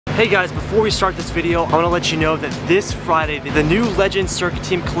Hey guys, before we start this video, I want to let you know that this Friday, the new Legends Circuit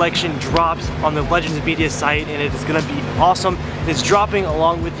Team collection drops on the Legends Media site, and it is going to be awesome. It's dropping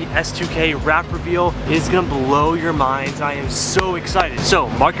along with the S2K wrap reveal. It is going to blow your minds. I am so excited. So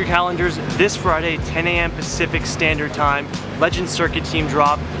mark your calendars, this Friday, 10 a.m. Pacific Standard Time, Legends Circuit Team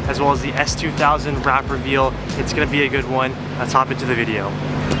drop, as well as the S2000 wrap reveal. It's going to be a good one. Let's hop into the video.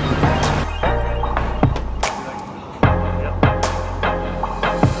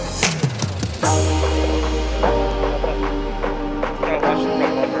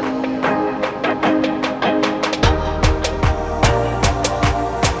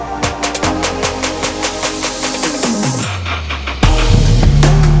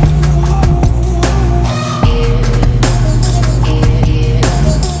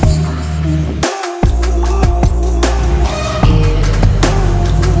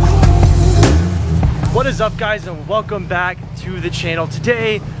 What is up guys, and welcome back to the channel.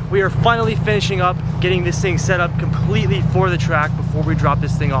 Today we are finally finishing up getting this thing set up completely for the track before we drop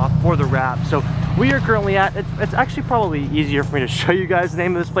this thing off for the wrap. So we are currently at, it's actually probably easier for me to show you guys the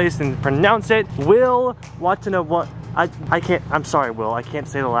name of this place and pronounce it. Will Watanabe. I'm sorry Will, I can't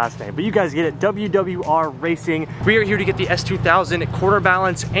say the last name, but you guys get it, WWR Racing. We are here to get the S2000 quarter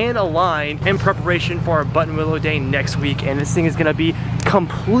balance and aligned in preparation for our Button Willow Day next week, and this thing is gonna be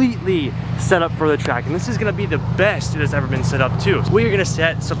completely set up for the track, and this is gonna be the best it has ever been set up too. So we are gonna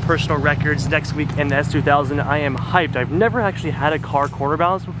set some personal records next week in the S2000. I am hyped. I've never actually had a car quarter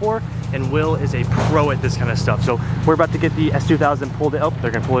balance before, and Will is a pro at this kind of stuff. So we're about to get the S2000 pulled up.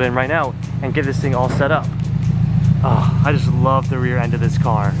 They're gonna pull it in right now and get this thing all set up. Oh, I just love the rear end of this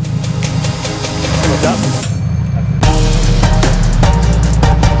car. What's up?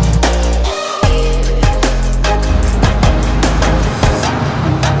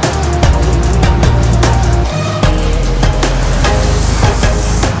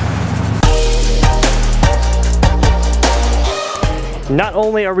 Not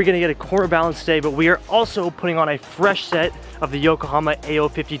only are we going to get a quarter balance today, but we are also putting on a fresh set of the Yokohama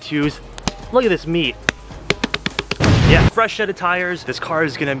AO52s. Look at this meat. Yeah, fresh set of tires. This car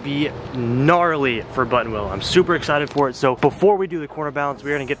is gonna be gnarly for Button Willow. I'm super excited for it. So before we do the quarter balance,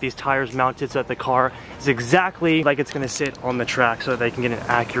 we're gonna get these tires mounted so that the car is exactly like it's gonna sit on the track, so that they can get an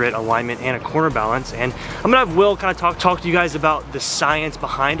accurate alignment and a corner balance. And I'm gonna have Will kind of talk to you guys about the science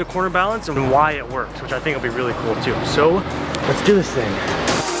behind a corner balance and why it works, which I think will be really cool too. So let's do this thing.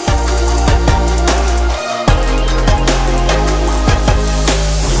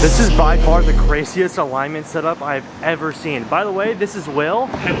 This is by far the craziest alignment setup I've ever seen. By the way, this is Will.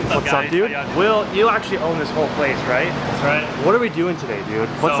 Hey, what's up, dude? Will, you actually own this whole place, right? That's right. What are we doing today, dude?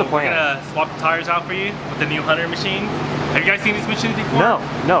 What's the plan? We're gonna swap the tires out for you with the new Hunter machine. Have you guys seen these machines before?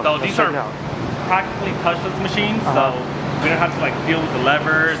 No. So these are practically touchless machines, so we don't have to like deal with the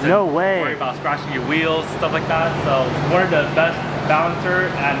levers and worry about scratching your wheels, stuff like that. So one of the best balancer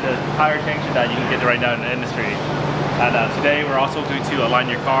and the tire changer that you can get right now in the industry. And today we're also going to align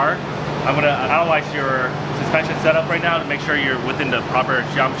your car. I'm going to analyze your suspension setup right now to make sure you're within the proper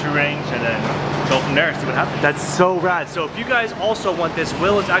geometry range, and then go from there and see what happens. That's so rad. So if you guys also want this,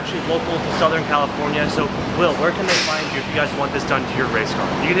 Will is actually local to Southern California. So Will, where can they find you if you guys want this done to your race car?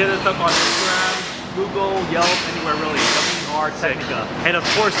 You can hit us up on Instagram, Google, Yelp, anywhere really. WR Technica. And of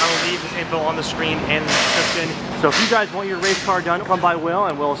course, I will leave this info on the screen and in the description. So if you guys want your race car done, come by Will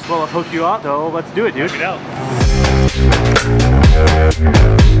and we'll hook you up. So let's do it, dude. Check it out.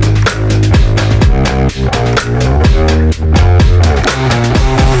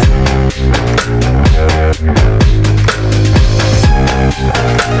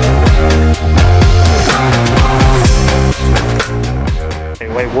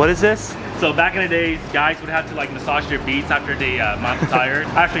 Wait, what is this? So back in the days, guys would have to like massage their beats after they mount the tires.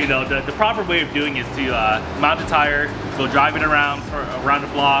 Actually, no, the proper way of doing is to mount the tire, go driving around the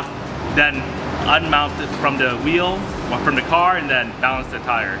block, then unmount it from the wheel, from the car, and then balance the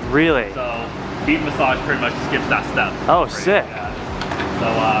tire. Really? So beat massage pretty much skips that step. Oh, sick. So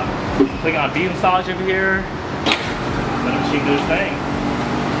click on beat massage over here, let the machine do its thing.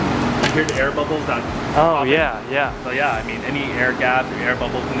 You hear the air bubbles that oh yeah, yeah. So yeah, I mean any air gaps or air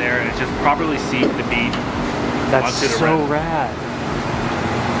bubbles in there, and it's just properly seat the beat. That's so rad.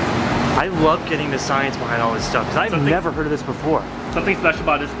 I love getting the science behind all this stuff, because I've never heard of this before. Something special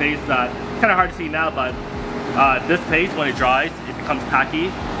about this paste that kind of hard to see now, but this paste, when it dries, it becomes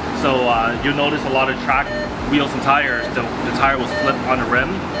tacky. So you'll notice a lot of track wheels and tires, the tire will slip on the rim.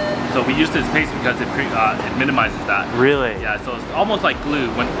 So we use this paste because it minimizes that. Really? Yeah, so it's almost like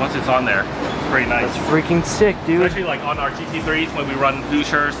glue once it's on there. It's pretty nice. That's freaking sick, dude. Especially like on our GT3s when we run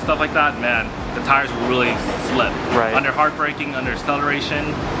Hoosiers, stuff like that, man, the tires will really slip. Right. Under hard braking, under acceleration,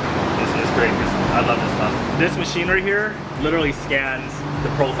 it's great. I love this stuff. This machine right here literally scans the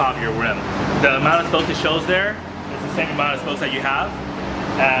profile of your rim. The amount of spokes it shows there is the same amount of spokes that you have.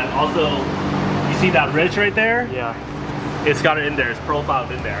 And also, you see that ridge right there? Yeah. It's got it in there, it's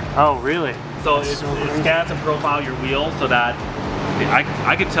profiled in there. Oh, really? So it scans and profile your wheel so that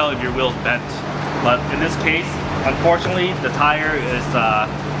I could tell if your wheel's bent. But in this case, unfortunately, the tire is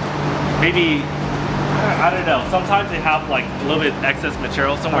maybe, I don't know, sometimes they have like a little bit excess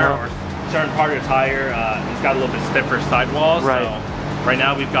material somewhere, or certain part of the tire, it's got a little bit stiffer sidewalls. Right. So right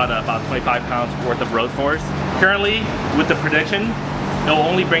now we've got about 25 pounds worth of road force. Currently, with the prediction, it'll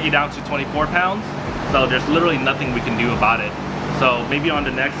only bring you down to 24 pounds. So there's literally nothing we can do about it. So maybe on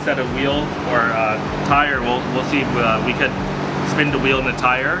the next set of wheels or tire, we'll see if we could spin the wheel in the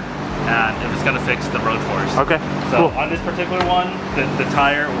tire and if it's gonna fix the road force. Okay, so cool. On this particular one, the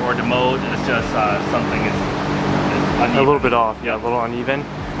tire or the mode is just something is uneven. A little bit off, yeah, a little uneven.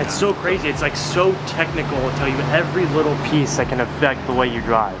 It's so crazy, it's like so technical to tell you every little piece that can affect the way you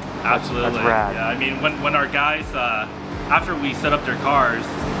drive. Absolutely. That's rad. Yeah, I mean, when our guys, after we set up their cars,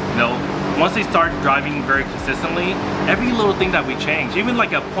 you know, once they start driving very consistently, every little thing that we change, even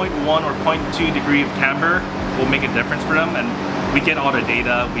like a 0.1 or 0.2 degree of camber will make a difference for them. And we get all the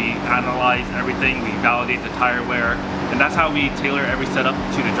data, we analyze everything, we validate the tire wear, and that's how we tailor every setup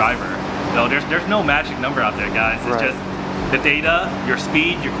to the driver. You know, there's no magic number out there, guys. It's just the data, your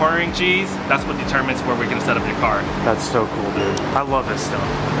speed, your cornering Gs, that's what determines where we're gonna set up your car. That's so cool, dude. I love this stuff.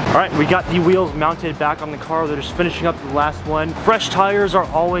 All right, we got the wheels mounted back on the car. They're just finishing up the last one. Fresh tires are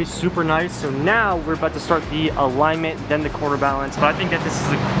always super nice. So now we're about to start the alignment, then the quarter balance. But I think that this is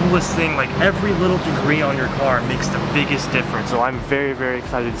the coolest thing. Like every little degree on your car makes the biggest difference. So I'm very, very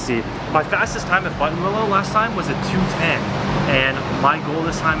excited to see. My fastest time at Buttonwillow last time was a 2:10. And my goal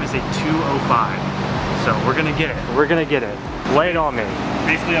this time is a 2:05. So we're gonna get it. We're gonna get it. Lay it on me.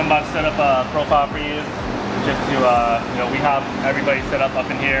 Basically, I'm about to set up a profile for you, just to, you know, we have everybody set up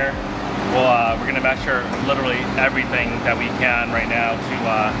in here. We're gonna measure literally everything that we can right now to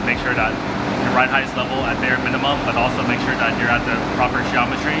make sure that your ride height is level at bare minimum, but also make sure that you're at the proper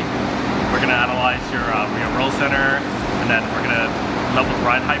geometry. We're gonna analyze your roll center, and then we're gonna level the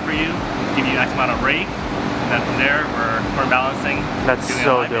ride height for you, give you X amount of rake, and then from there, we're balancing. That's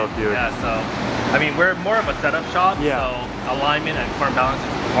so dope, dude. Yeah, so, I mean, we're more of a setup shop, yeah. So alignment and corner balance is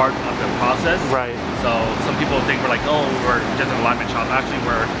part of the process. Right. So some people think we're like, oh, we're just an alignment shop. Actually,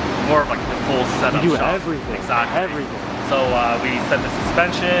 we're more of like the full setup shop. You do everything. Exactly. Everything. So we set the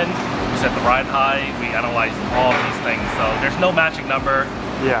suspension, we set the ride height, we analyze all these things. So there's no magic number.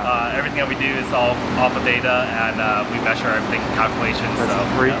 Yeah. Everything that we do is all off of data, and we measure everything, calculations. That's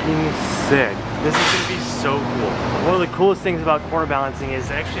freaking sick. This is gonna be so cool. One of the coolest things about corner balancing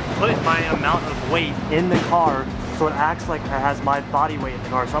is I actually put my amount of weight in the car so it acts like it has my body weight in the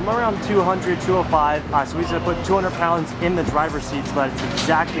car. So I'm around 200, 205. So we just put 200 pounds in the driver's seat so that it's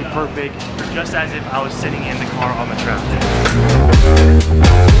exactly perfect, just as if I was sitting in the car on the track.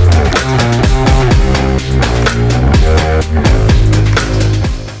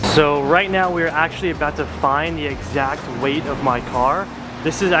 So right now we're actually about to find the exact weight of my car.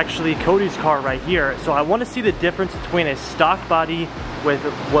 This is actually Cody's car right here. So I want to see the difference between a stock body with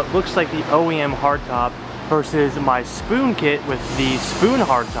what looks like the OEM hardtop versus my spoon kit with the spoon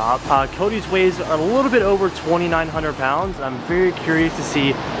hardtop. Cody's weighs a little bit over 2,900 pounds. I'm very curious to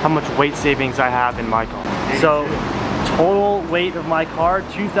see how much weight savings I have in my car. So total weight of my car,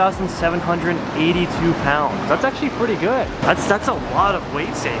 2,782 pounds. That's actually pretty good. That's a lot of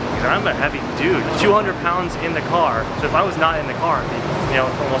weight savings. I'm a heavy dude. 200 pounds in the car. So if I was not in the car, it'd be, you know,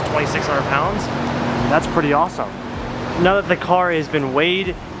 almost 2,600 pounds. That's pretty awesome. Now that the car has been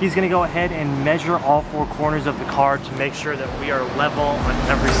weighed, he's gonna go ahead and measure all four corners of the car to make sure that we are level on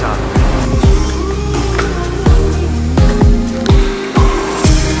every side.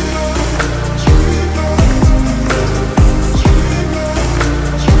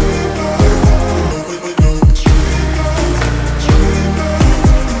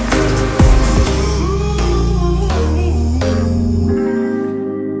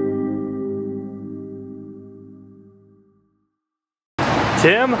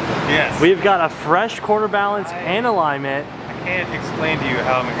 Tim? Yes. We've got a fresh quarter balance and alignment. I can't explain to you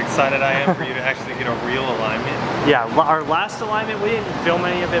how excited I am for you to actually get a real alignment. Yeah, our last alignment, we didn't film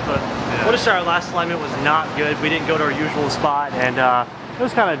any of it, but we'll just say our last alignment was not good. We didn't go to our usual spot, and it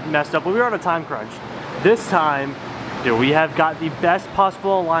was kind of messed up, but we were on a time crunch. This time, Dude, we have got the best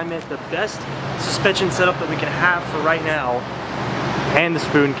possible alignment, the best suspension setup that we can have for right now, and the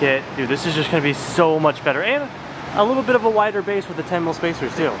spoon kit. Dude, this is just gonna be so much better. And a little bit of a wider base with the 10 mil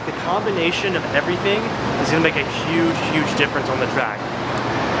spacers too. The combination of everything is gonna make a huge, huge difference on the track.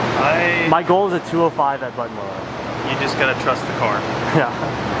 My goal is a 205 at Buttonwillow. You just gotta trust the car.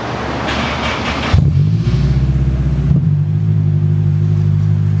 Yeah.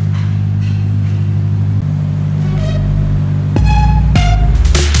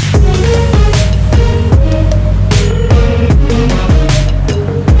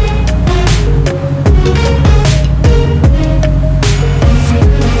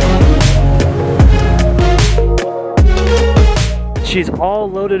 She's all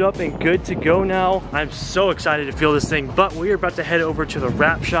loaded up and good to go now. I'm so excited to feel this thing, but we are about to head over to the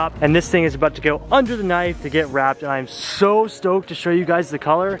wrap shop, and this thing is about to go under the knife to get wrapped, and I'm so stoked to show you guys the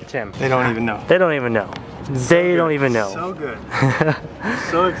color. Tim. They don't even know. They don't even know. They don't even know. So good.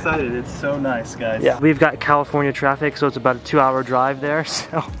 So excited. It's so nice, guys. Yeah. We've got California traffic, so it's about a 2-hour drive there,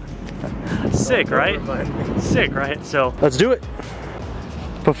 so. Sick, right? Sick, right? So let's do it.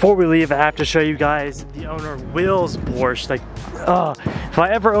 Before we leave, I have to show you guys the owner Will's Porsche. Like, if I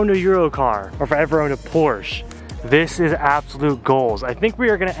ever owned a Euro car, or if I ever owned a Porsche, this is absolute goals. I think we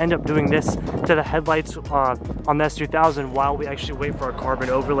are gonna end up doing this to the headlights on the S2000 while we actually wait for our carbon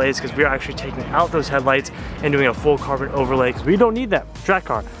overlays, because we are actually taking out those headlights and doing a full carbon overlay, because we don't need that track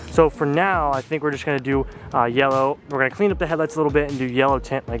car. So for now, I think we're just gonna do yellow. We're gonna clean up the headlights a little bit and do yellow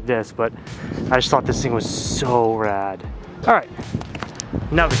tint like this, but I just thought this thing was so rad. All right.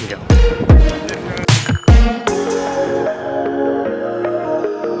 Now we can go.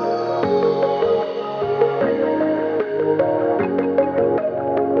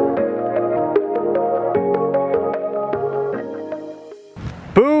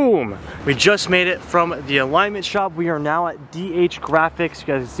 Boom! We just made it from the alignment shop. We are now at DH Graphics. You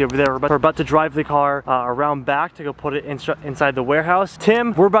guys can see over there. We're about to drive the car around back to go put it inside the warehouse.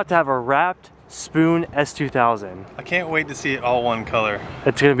 Tim, we're about to have a wrapped spoon S2000. I can't wait to see it all one color.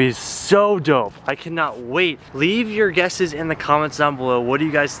 It's gonna be so dope. I cannot wait. Leave your guesses in the comments down below. What do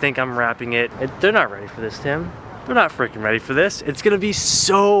you guys think I'm wrapping it? They're not ready for this, Tim. They're not freaking ready for this. It's gonna be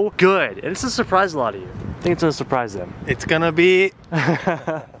so good. And it's a surprise a lot of you. I think it's gonna surprise them. It's gonna be.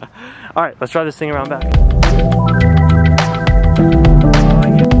 All right, let's try this thing around back.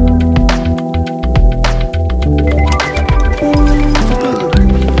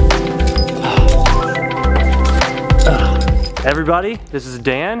 Everybody, this is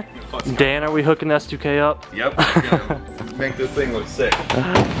Dan. Dan, are we hooking S2K up? Yep, gonna make this thing look sick.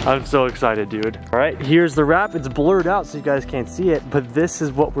 I'm so excited, dude. All right, here's the wrap. It's blurred out so you guys can't see it, but this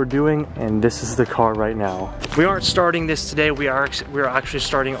is what we're doing, and this is the car right now. We aren't starting this today. We are actually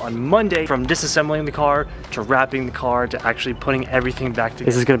starting on Monday, from disassembling the car to wrapping the car to actually putting everything back together.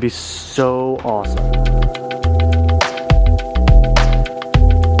 This is gonna be so awesome.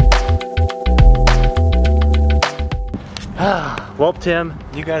 Well, Tim,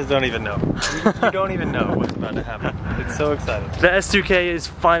 you guys don't even know. You don't even know what's about to happen. It's so exciting. The S2K is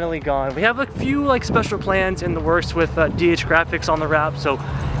finally gone. We have a few special plans in the works with DH Graphics on the wrap, so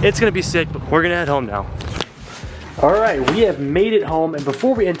it's gonna be sick, but we're gonna head home now. All right, we have made it home, and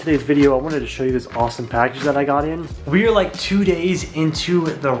before we end today's video, I wanted to show you this awesome package that I got in. We are like 2 days into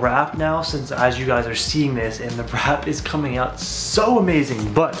the wrap now, since as you guys are seeing this, and the wrap is coming out so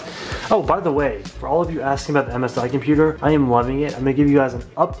amazing. But, oh, by the way, for all of you asking about the MSI computer, I am loving it. I'm gonna give you guys an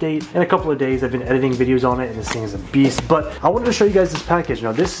update in a couple of days. I've been editing videos on it, and this thing is a beast. But I wanted to show you guys this package.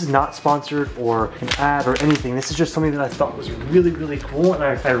 Now, this is not sponsored or an ad or anything. This is just something that I thought was really, really cool, and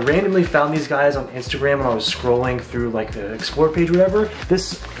I randomly found these guys on Instagram when I was scrolling through like the Explore page or whatever.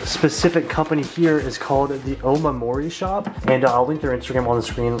 This specific company here is called the Omamori Shop, and I'll link their Instagram on the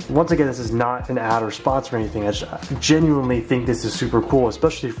screen. Once again, this is not an ad or sponsor or anything. I just genuinely think this is super cool,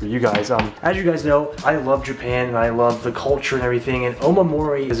 especially for you guys. As you guys know, I love Japan and I love the culture and everything, and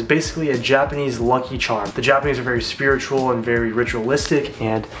Omamori is basically a Japanese lucky charm. The Japanese are very spiritual and very ritualistic,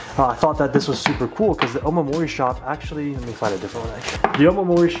 and I thought that this was super cool because the Omamori Shop actually, let me find a different one actually. The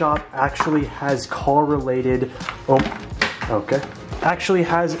Omamori Shop actually has car-related, actually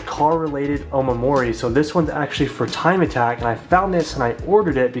has car-related Omamori. So this one's actually for Time Attack, and I found this and I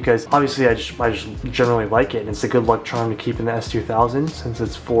ordered it because obviously I just generally like it, and it's a good luck charm to keep in the S2000 since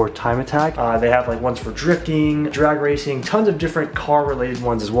it's for Time Attack. They have like ones for drifting, drag racing, tons of different car-related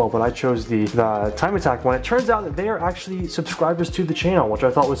ones as well, but I chose the Time Attack one. It turns out that they are actually subscribers to the channel, which I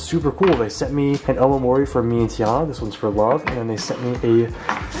thought was super cool. They sent me an Omamori for me and Tiana. This one's for Love, and then they sent me a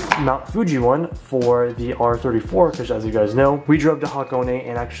Mount Fuji one for the R34, because as you guys know, we drove to Hakone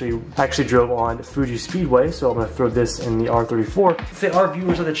and actually drove on Fuji Speedway, so I'm gonna throw this in the R34. If they are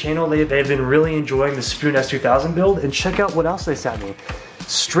viewers of the channel, they've been really enjoying the Spoon S2000 build, and check out what else they sent me.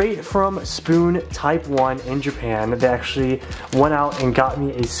 Straight from Spoon Type 1 in Japan, they actually went out and got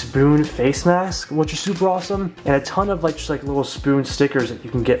me a Spoon face mask, which is super awesome, and a ton of just like little Spoon stickers that you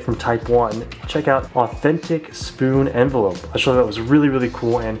can get from Type 1. Check out Authentic Spoon Envelope. I thought that was really, really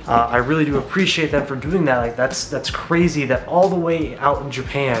cool, and I really do appreciate them for doing that. Like that's crazy that all the way out in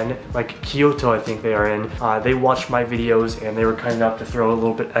Japan, like Kyoto I think they are in, they watched my videos and they were kind enough to throw a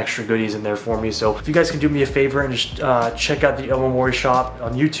little bit extra goodies in there for me. So if you guys can do me a favor and just check out the Omamori shop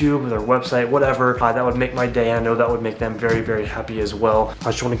on YouTube or their website, whatever, that would make my day. I know that would make them very, very happy as well.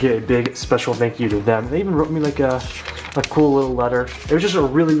 I just want to give a big special thank you to them. They even wrote me like a cool little letter. It was just a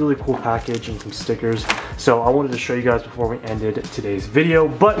really, really cool package and some stickers. So I wanted to show you guys before we ended today's video,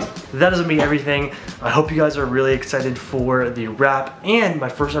 but that doesn't mean everything. I hope you guys are really excited for the wrap and my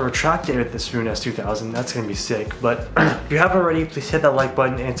first ever track day with the Spoon S2000. That's gonna be sick. But if you haven't already, please hit that like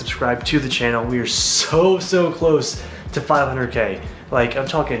button and subscribe to the channel. We are so close to 500K. Like, I'm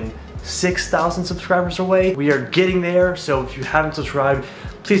talking 6,000 subscribers away. We are getting there, so if you haven't subscribed,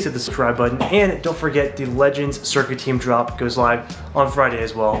 please hit the subscribe button. And don't forget, the Legends Circuit Team drop goes live on Friday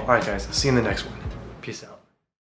as well. All right, guys, I'll see you in the next one. Peace out.